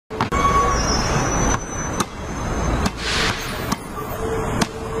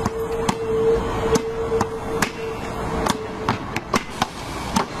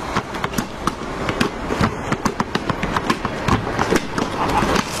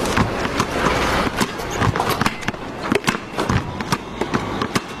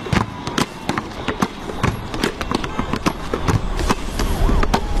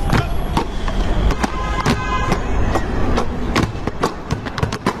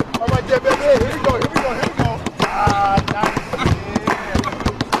yeah, baby. Here we go, here we go, here we go. Ah, nice.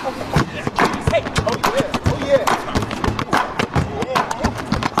 Yeah. Hey, oh yeah, oh yeah.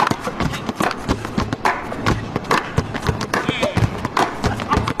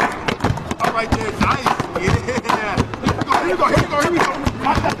 All right there, nice. Yeah. Here we go, here we go, here we go, here we go.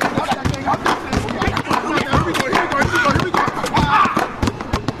 Watch that thing, watch that thing, watch that thing. Here we go, here we go, here we go, here we go.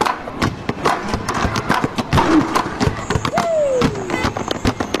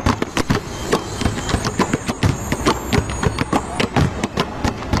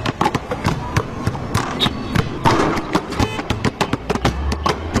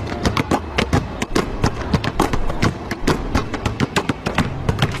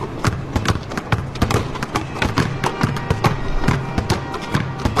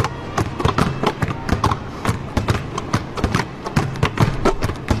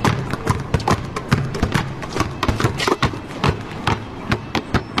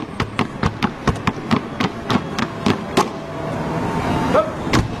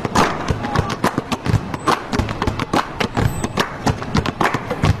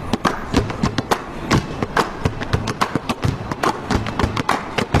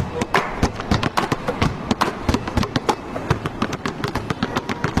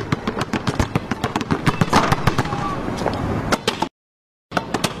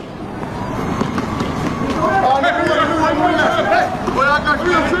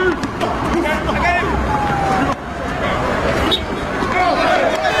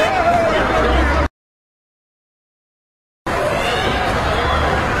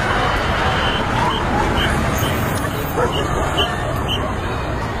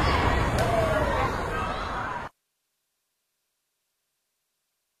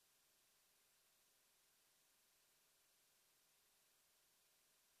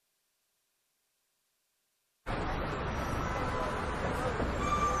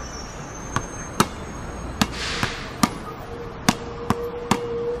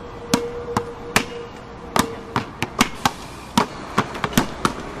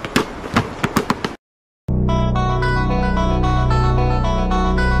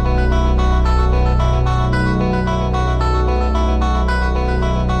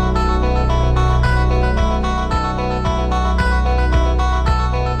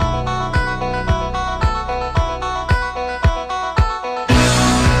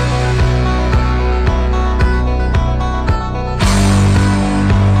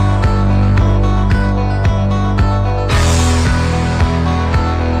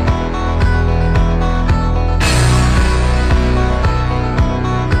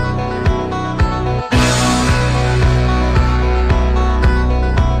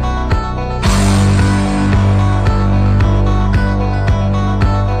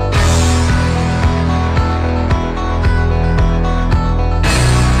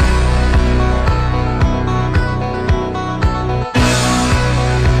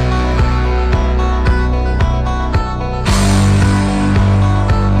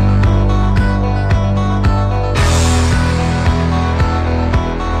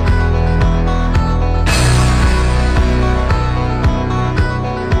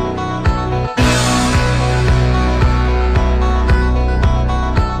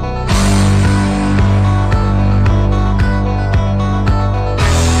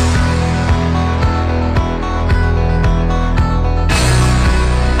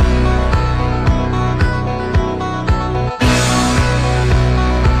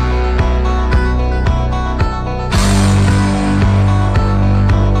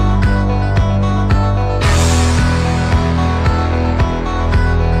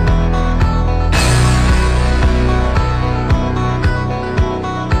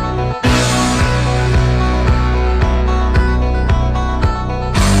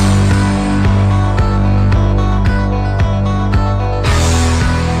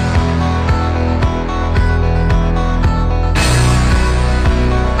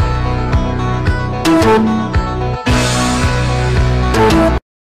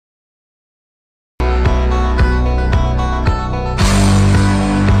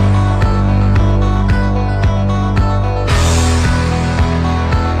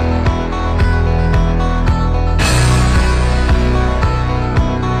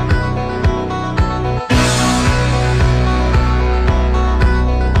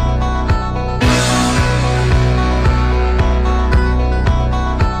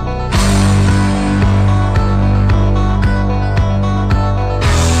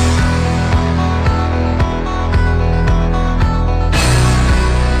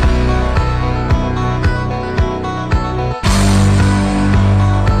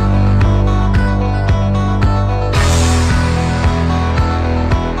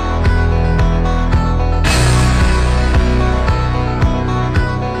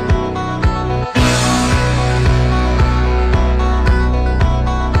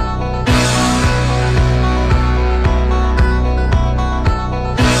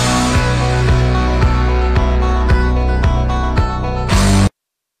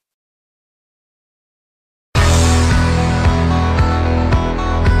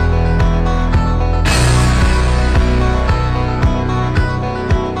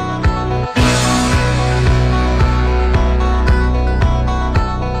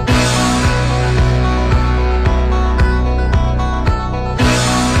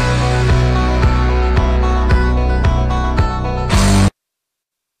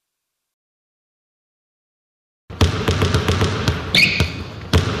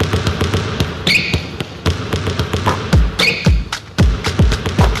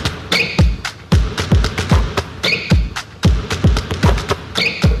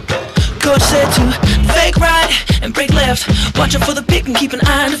 coach said to fake right and break left. Watch out for the pick and keep an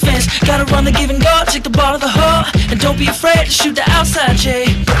eye on the fence. Gotta run the give and go, take the ball to the hole, and don't be afraid to shoot the outside, Jay.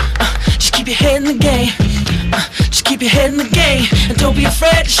 Just keep your head in the game. Just keep your head in the game, and don't be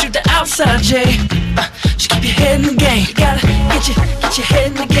afraid to shoot the outside, Jay. Just keep your head in the game. You gotta get your head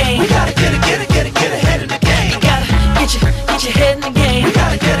in the game. We gotta get ahead in the game. You gotta get your head in the game. We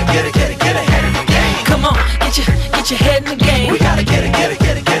gotta get ahead in the game. Come on, get your head in the game. We gotta get ahead in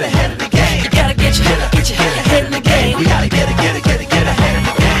the game. You gotta get your head in the game. We gotta get ahead in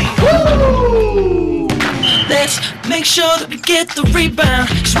the game. Woo! Let's make sure that we get the rebound,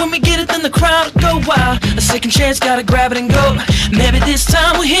 'cause when we get it then the crowd will go wild. A second chance, gotta grab it and go. Maybe this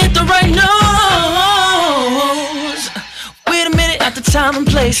time we'll hit the right notes. Wait a minute, at the time and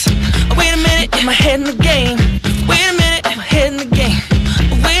place. Wait a minute, get my head in the game. Wait a minute, get my head in the game.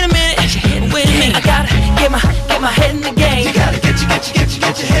 Wait a minute, I gotta get my head in the game. You gotta get your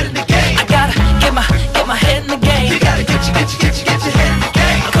head in the game. I gotta get my head in the game. You gotta get your head in the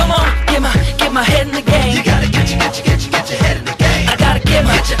game. Come on, get my head in the game. You gotta get your head in the game. I gotta get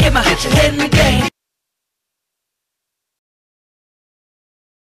my head in the game.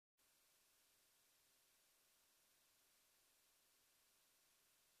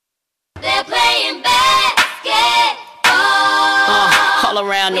 They're playing basketball all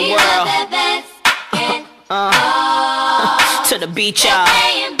around the world. To the beach, y'all.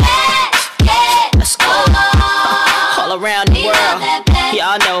 Let's go. All around the world.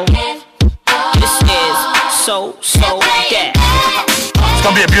 Y'all know this is so that. It's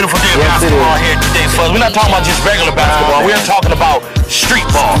gonna be a beautiful day of basketball here today, fellas. We're not talking about just regular basketball. We're talking about street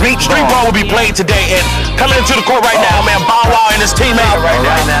ball. Street ball will be played today, and coming into the court right now, man, Bow Wow and his teammate. Right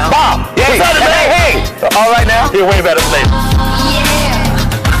now. Bob, Hey, all right now. You're way better than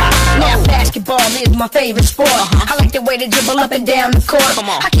Now basketball is my favorite sport. I like the way they dribble up and down the court.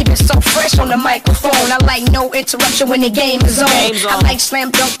 I keep it so fresh on the microphone. I like no interruption when the game is on. I like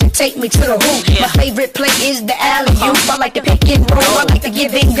slam dunk to take me to the hoop. My favorite play is the alley-oop. I like the pick and roll. I like to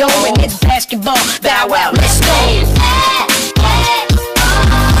give and go. And it's basketball. Bow Wow, let's go.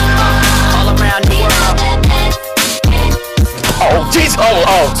 All around the world. Oh, geez.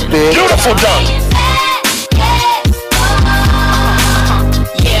 Oh, beautiful dunk.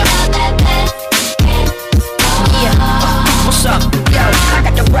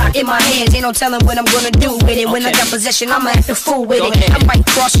 In my hands, ain't no telling what I'm gonna do with it. When I got possession, I'ma act a fool with it. I might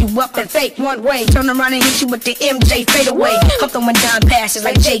cross you up and fake one way, turn around and hit you with the MJ fadeaway. I'm throwing down passes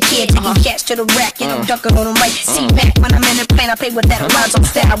like J Kidd, taking cats to the rack, and I'm dunking on them right. See back when I'm in the plane, I play with that Lonzo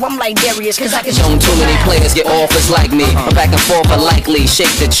style. I'm like Darius, 'cause I can Shown too many players get offers like me. Back and forth are likely.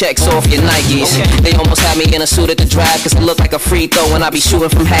 Shake the checks off your Nikes. They almost had me in a suit at the drive, 'cause I look like a free throw when I be shooting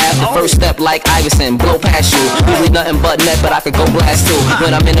from half. The first step like Iverson, blow past you. Usually nothing but net, but I could go blast too.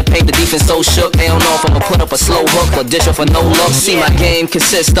 When I'm in the paint, the defense so shook, they don't know if I'ma put up a slow hook or dish off for no look. See, my game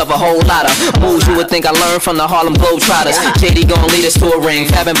consists of a whole lot of moves you would think I learned from the Harlem Globetrotters. KD gon' lead us to a ring.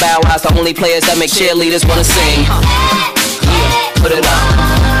 Fab and Bow Wow's the only players that make cheerleaders wanna sing. Put it up,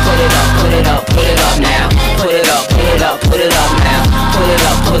 put it up, put it up, put it up now. Put it up, put it up, put it up now. Put it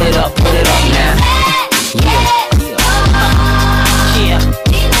up, put it up, put it up now.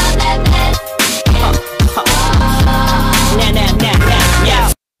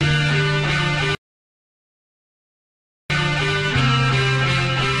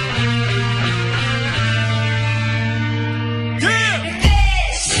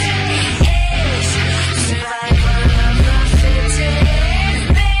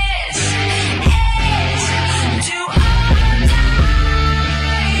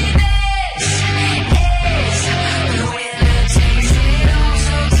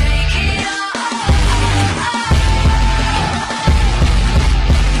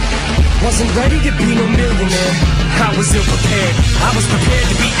 Wasn't ready to be no millionaire. I was ill prepared. I was prepared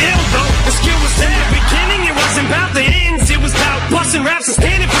to be ill though. The skill was there. At the beginning, it wasn't about the ends. It was about busting raps and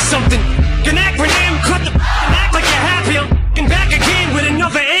standing for something. An acronym, cut the and act like you're happy. I'm back again with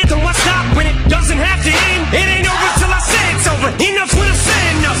another anthem. What's stop when it doesn't have to end? It ain't over till I say it's over. Enough when I say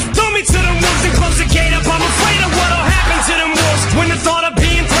enough. Throw me to the wolves and close the gate up. I'm afraid of what'll happen to them wolves when the thought of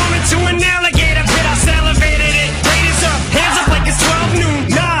being thrown into an alligator pit. I salivated it. Raiders up, hands up like it's 12 noon.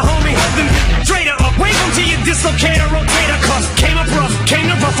 Nah, homie, hold them straight up. Wave them to your dislocator, rotator cuff. Came up rough, came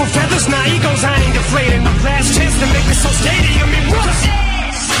to ruffle feathers. Nah, egos, I ain't deflating. The last chance to make this whole stadium in rough.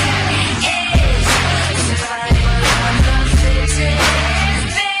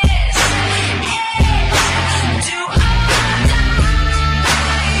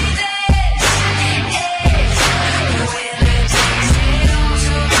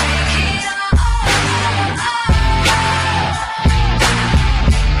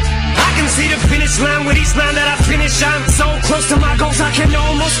 see the finish line with each line that I finish. I'm so close to my goals, I can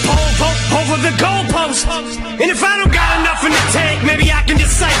almost pole over the goalpost. And if I don't got enough in the tank, maybe I can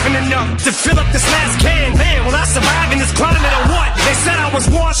just siphon enough to fill up this last can. Man, will I survive in this climate or what? They said I was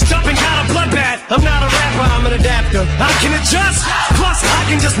washed up and got a bloodbath. I'm not a rapper, I'm an adapter. I can adjust, plus I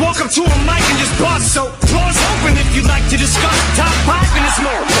can just walk up to a mic and just bust. So floor's open if you'd like to discuss top 5 in this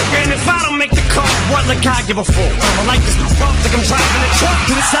mode. And if I don't make the cut, what like I give a fuck? I'ma like this bump like I'm driving a truck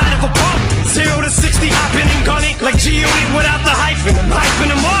to the side of a pump. 0 to 60 hopping and gunning like G-Unit without the hyphen. I'm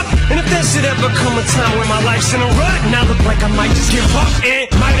hyping them up. And if there should ever come a time when my life's in a rut and I look like I might just give up and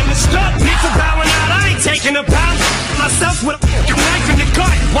might have missed up, me for bowing out, I ain't taking a pound myself with a knife in the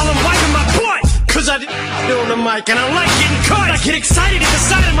gut while I'm wiping my butt. Cause I did on the mic and I like getting cut. I get excited at the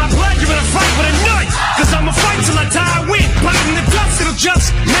sight of my blood. You're gonna fight with a nut. Cause I'ma fight till I die, I win. Biting the dust, it'll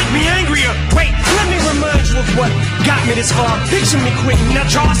just make me angrier. Wait, let me remind you of what got me this far. Picture me quitting, now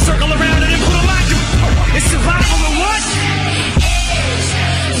draw a circle around it and put a line through. It's survival or what?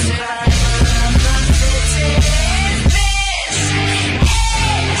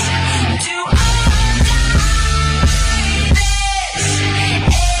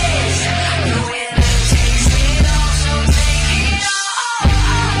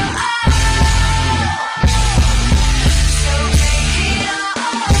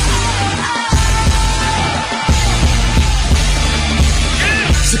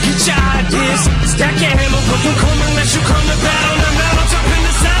 Stack your hammer, but don't come unless you come to battle. Now mount up in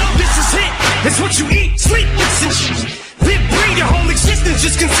the saddle, this is it. It's what you eat, sleep, listen, live, breathe, your whole existence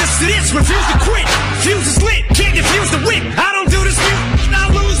just consists of this. Refuse to quit, fuse is lit, can't defuse the whip. I don't do this, I'll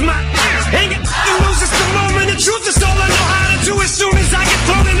lose my ears. Ain't got to lose, it's the moment, the truth is all I know how to do. As soon as I get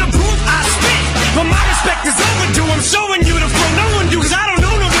thrown in the booth, I spit. But my respect is overdue, I'm showing you the flow no one do. Cause I don't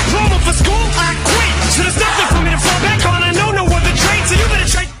know no diploma for school, I quit. So there's nothing for me to fall back on, I know no other trade. So you better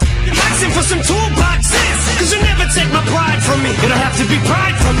trade for some toolboxes, cause you'll never take my pride from me. It'll have to be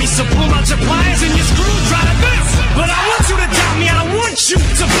pride from me, so pull out your pliers and your screwdriver. But I want you to doubt me, I don't want you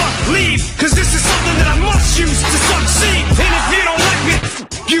to believe, cause this is something that I must use to succeed. And if you don't like me,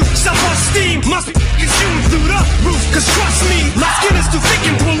 you self-esteem must be consumed through the roof. Cause trust me, my skin is too thick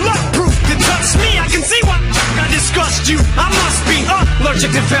and bulletproof to touch me. I can see why I disgust you. I must be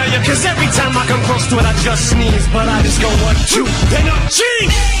allergic to failure, cause every time I come close to it I just sneeze. But I just go 1, 2, and a G.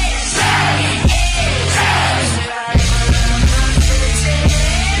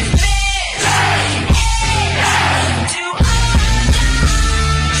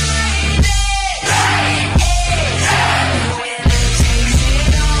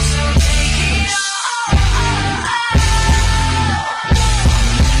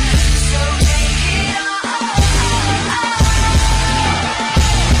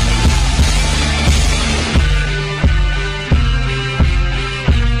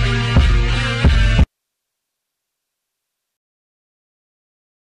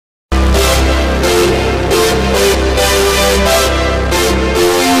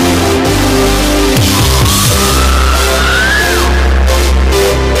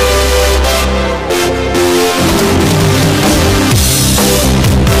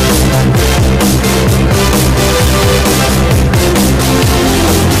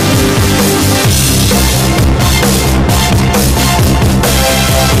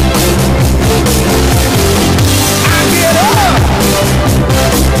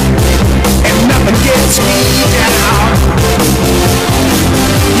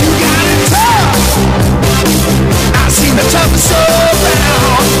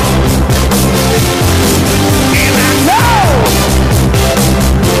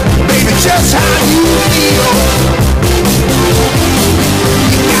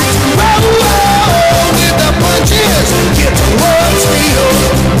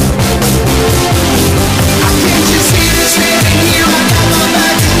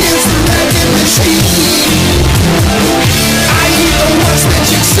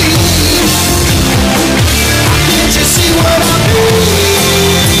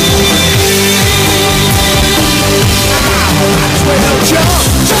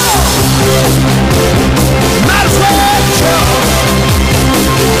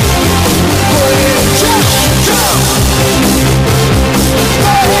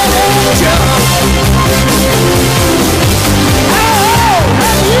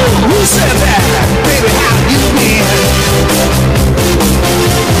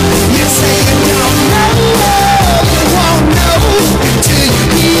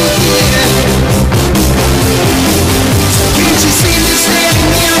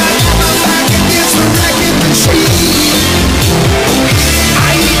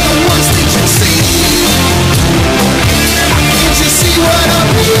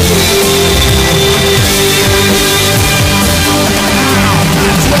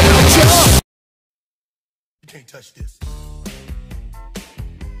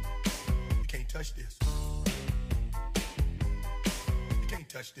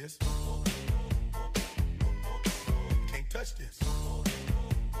 touch this. Can't touch this.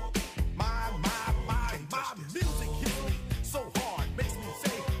 My music hits me so hard, makes me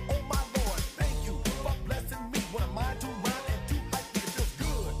say, oh my Lord, thank you for blessing me. What a mind to rhyme and to hype me. It feels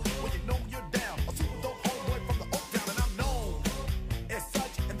good when you know you're down. A super dope homeboy from the Oak Town, and I'm known as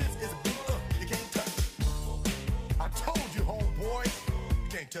such. And this is a beat you can't touch. I told you, homeboy, you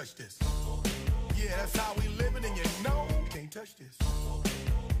can't touch this. Yeah, that's how we living, and you know you can't touch this.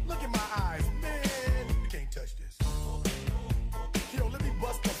 Look in my eyes, man, you can't touch this. Yo, let me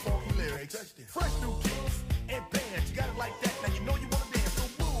bust the funky lyrics. Fresh new kicks and bands, you got it like that. Now you know you wanna dance, so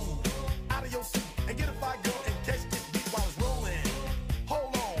move out of your seat and get a fire girl and catch this beat while it's rolling.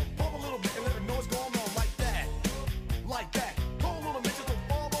 Hold on, pump a little bit and let them know what's going on like that, like that. Pull a little bitches and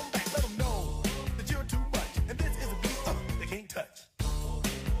fall on back, let them know that you're too much. And this is a beat they can't touch.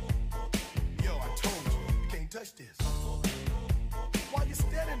 Yo, I told you, you can't touch this. Why you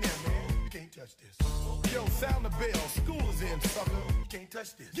standing there, man? You can't touch this. Yo, sound the bell, school is in, sucker. You can't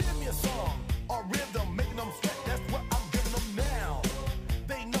touch this. Give me a song or rhythm, making them sweat. That's what I'm giving them now.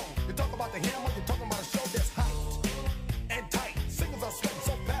 They know. You talk about the hammer, you're talking about a show that's hyped and tight. Singers are sweating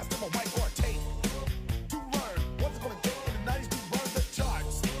so fast, I'm a white or a tape. To learn what's it gonna take in the 90s to run the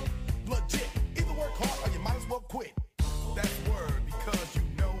charts. Legit. Either work hard or you might as well quit. That's word, because you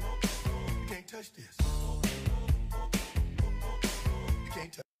know you can't touch this. You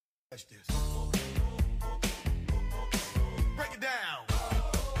can't touch this. Break it down.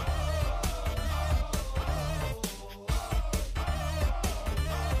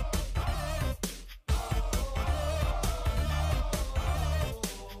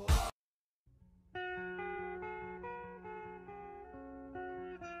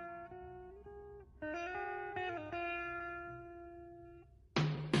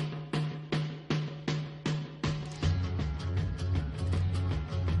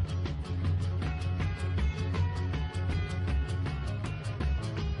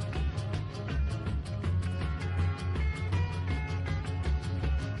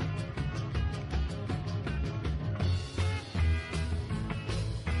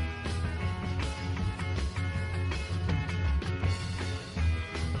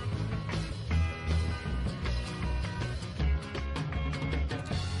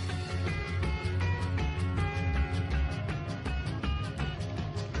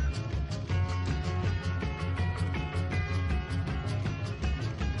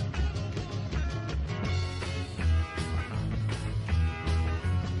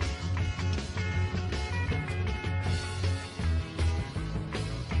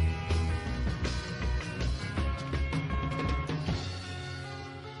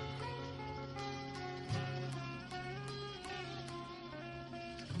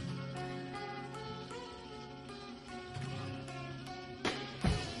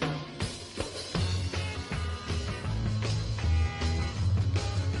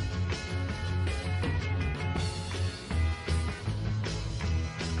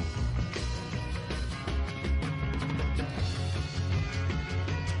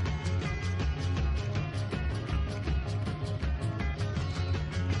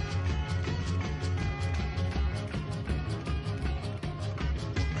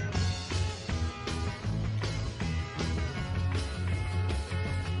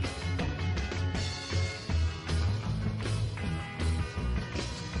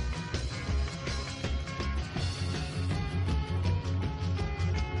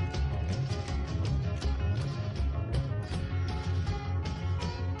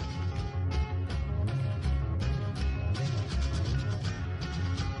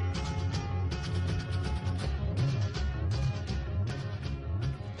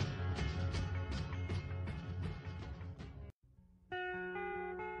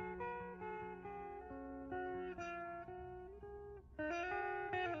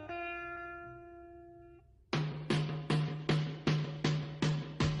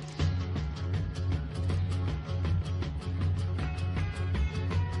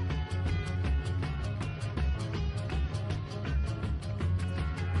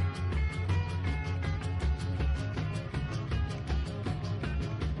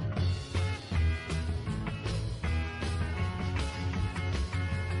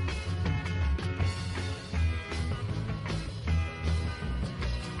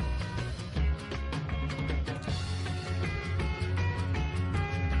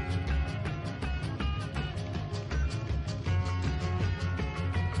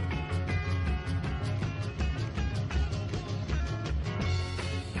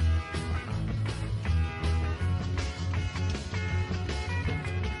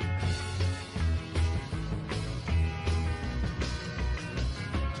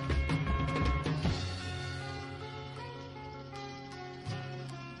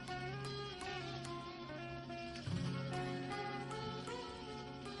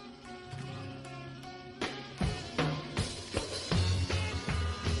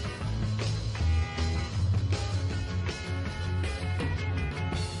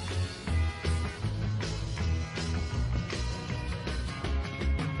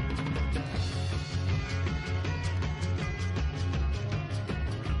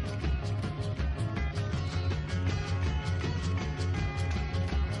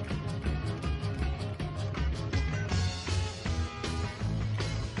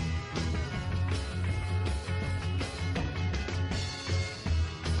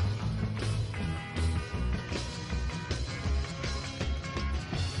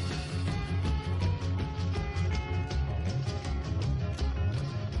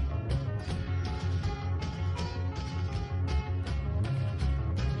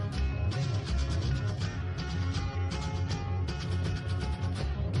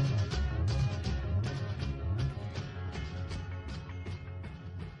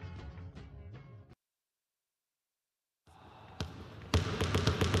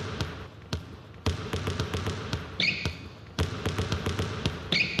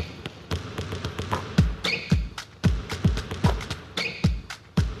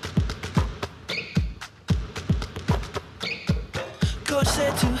 coach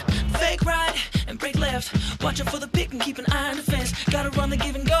said to fake right and break left. Watch out for the pick and keep an eye on the fence. Gotta run the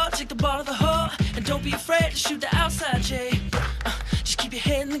give and go, take the ball to the hole, and don't be afraid to shoot the outside, Jay. Just keep your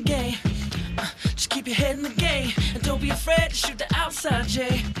head in the game. Just keep your head in the game, and don't be afraid to shoot the outside,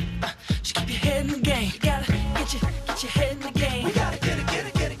 Jay. Just keep your head in the game. You gotta get your head in the game. We gotta get ahead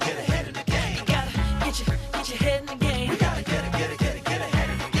in the game. You gotta get your head in the game. We gotta get ahead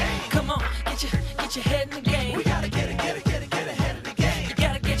in the game. Come on, get your head in the game. We gotta get ahead in the game. You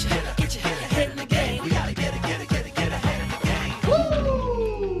gotta get your head in the game. We gotta get ahead in the game.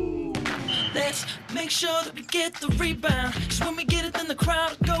 Woo! Let's make sure that we get the rebound, 'cause when we get it, then the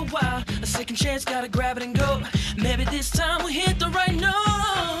crowd will go wild. A second chance, gotta grab it and go. Maybe this time we hit the right notes.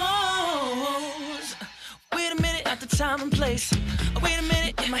 Wait a minute, at the time and place. Wait a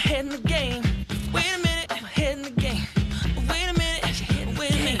minute, get my head in the game. Wait a minute, get my head in the game. Wait a minute,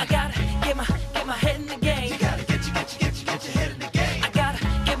 I gotta get my head in the game. You gotta get your head in the game. I gotta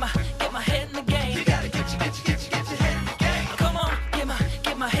get my head in the game. You gotta get your head in the game. Come on,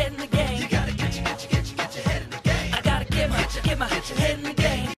 get my head in the game. You gotta get your head in the game. I gotta get my head in the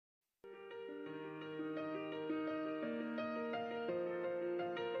game.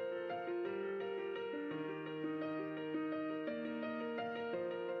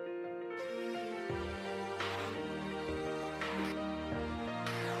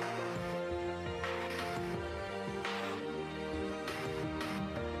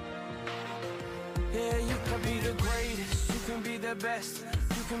 Yeah, you can be the greatest, you can be the best,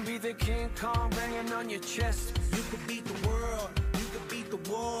 you can be the King Kong banging on your chest. You could beat the world, you could beat the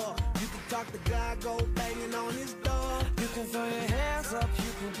war. You could talk to God, go banging on his door. You can throw your hands up,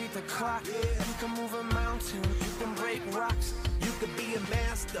 you can beat the clock. You can move a mountain, you can break rocks. You could be a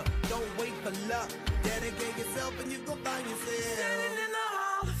master, don't wait for luck. Dedicate yourself and you go find yourself. Standing in the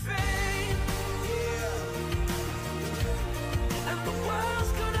Hall of Fame, Yeah, and the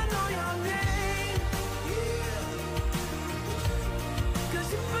world's gonna know your name. yeah, 'Cause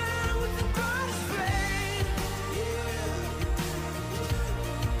you burn with the brightest flame, yeah,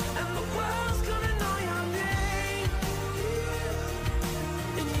 and the world's gonna know your name.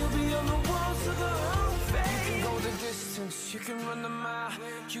 yeah. And you'll be on the walls of the Hall of Fame. You can go the distance, you can run the mile.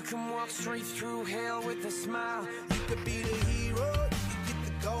 You can walk straight through hell with a smile. You could be the hero, you could get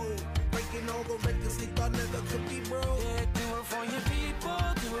the gold. Breaking all the records they thought never could be broke. Yeah, do it for your people,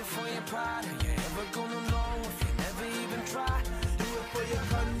 do it for your pride. Are you ever gonna know if you never even try? Do it for your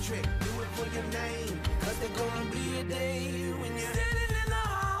country, do it for your name. 'Cause there's gonna be a day when you're Standing in the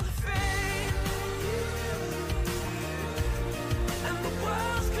Hall of Fame, and the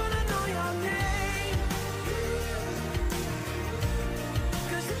world's gonna know your name.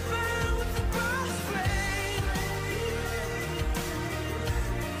 'Cause you burn with the brightest flame,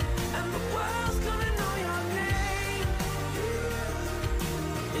 and the world's gonna know your name.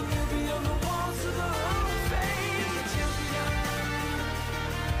 And you'll be on the walls of the Hall of Fame. Be a champion,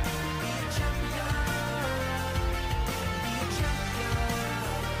 be a champion, be a champion,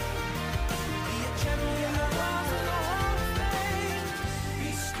 be a champion. The walls of the Hall of Fame. Be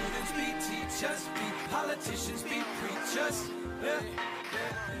students, be teachers, be politicians, be preachers. Yeah.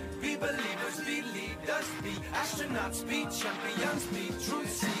 Be believers, be leaders, be astronauts, be champions, be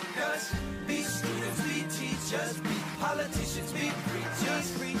truth seekers. Be students, be teachers, be politicians, be preachers,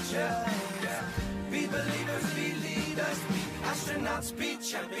 yeah. Be believers, be leaders, be astronauts, be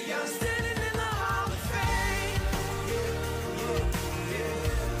champions. Standing in the Hall of Fame,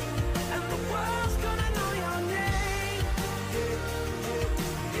 and the world's gonna know your name.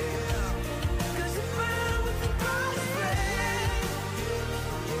 'Cause you burn with the brightest flame,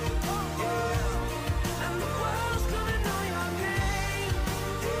 and the world's gonna know your name.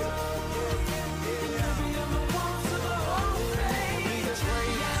 And you'll be on the walls of the Hall of Fame. You can be the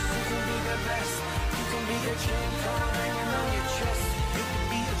greatest, you can be the best, you can be the King Kong hanging on your chest. You could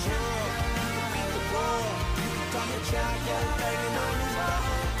be the world, you could beat the war. You could talk to God, go banging on his door.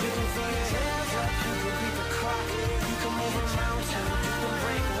 You can throw your hands up, you can beat the clock. You can move a mountain, you can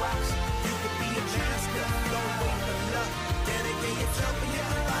break rocks. You could be a master, don't wait for luck. Dedicate yourself and you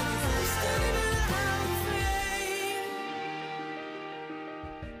can find yourself. Standing in the Hall of Fame.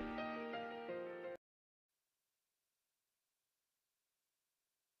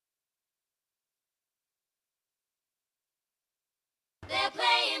 They're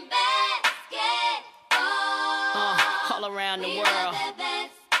playing basketball. All around the We world, love that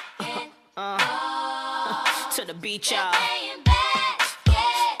basketball. to the beach, They're y'all. playing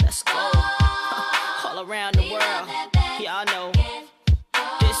basketball. Let's go. All around the We love world, that y'all know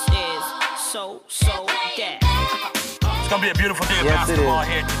basketball. this is so They're playing that. basketball. gonna be a beautiful day of basketball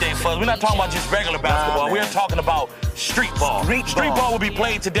here today, fellas. We're not talking about just regular basketball. We're talking about street ball. Street ball will be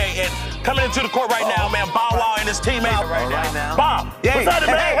played today, and coming into the court right now, man, Bow Wow and his teammate. Right now. Bob, what's up,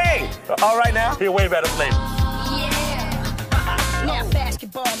 man? Hey. All right now. Here, wave at us, lady. Now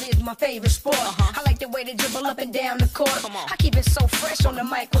basketball is my favorite sport. I like the way they dribble up and down the court. I keep it so fresh on the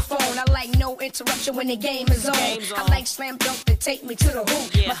microphone. I like no interruption when the game is on. I like slam dunk to take me to the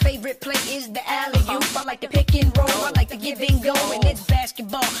hoop. My favorite play is the alley-oop. I like the pick and roll. I like the give and go. And it's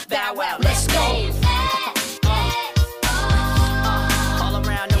basketball. Bow Wow, let's go. All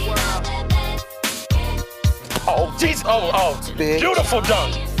around the world. Oh, jeez. Oh. Beautiful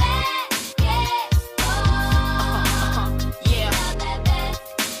dunk.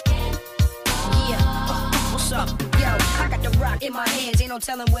 In my hands, ain't no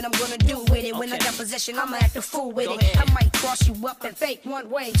telling what I'm gonna do with it. When I got possession, I'ma act a fool with it. I might cross you up and fake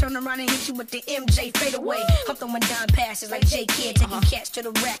one way, turn around and hit you with the MJ fadeaway. I'm throwing down passes like J Kid, taking cats to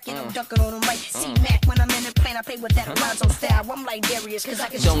the rack and I'm dunking on them like C-Mac. When I'm in the plane, I play with that Alonzo style. I'm like Darius, cause I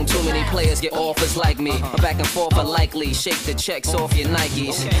can Don't too many players get offers like me. Back and forth unlikely. Shake the checks off your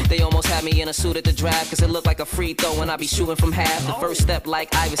Nikes. They almost had me in a suit at the draft, cause it looked like a free throw when I be shooting from half. The first step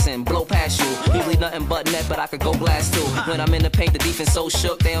like Iverson, blow past you. Usually nothing but net, but I could go blast too. When I'm in the paint, the defense so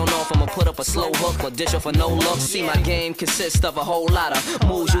shook, they don't know if I'ma put up a slow hook or dish off for no look. See, my game consists of a whole lot of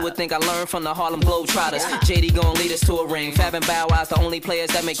moves you would think I learned from the Harlem Globetrotters. JD gon' lead us to a ring. Fab and Bow Wow's the only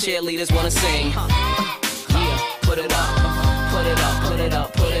players that make cheerleaders wanna sing. Yeah, put it up, put it up, put it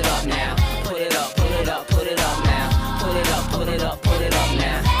up.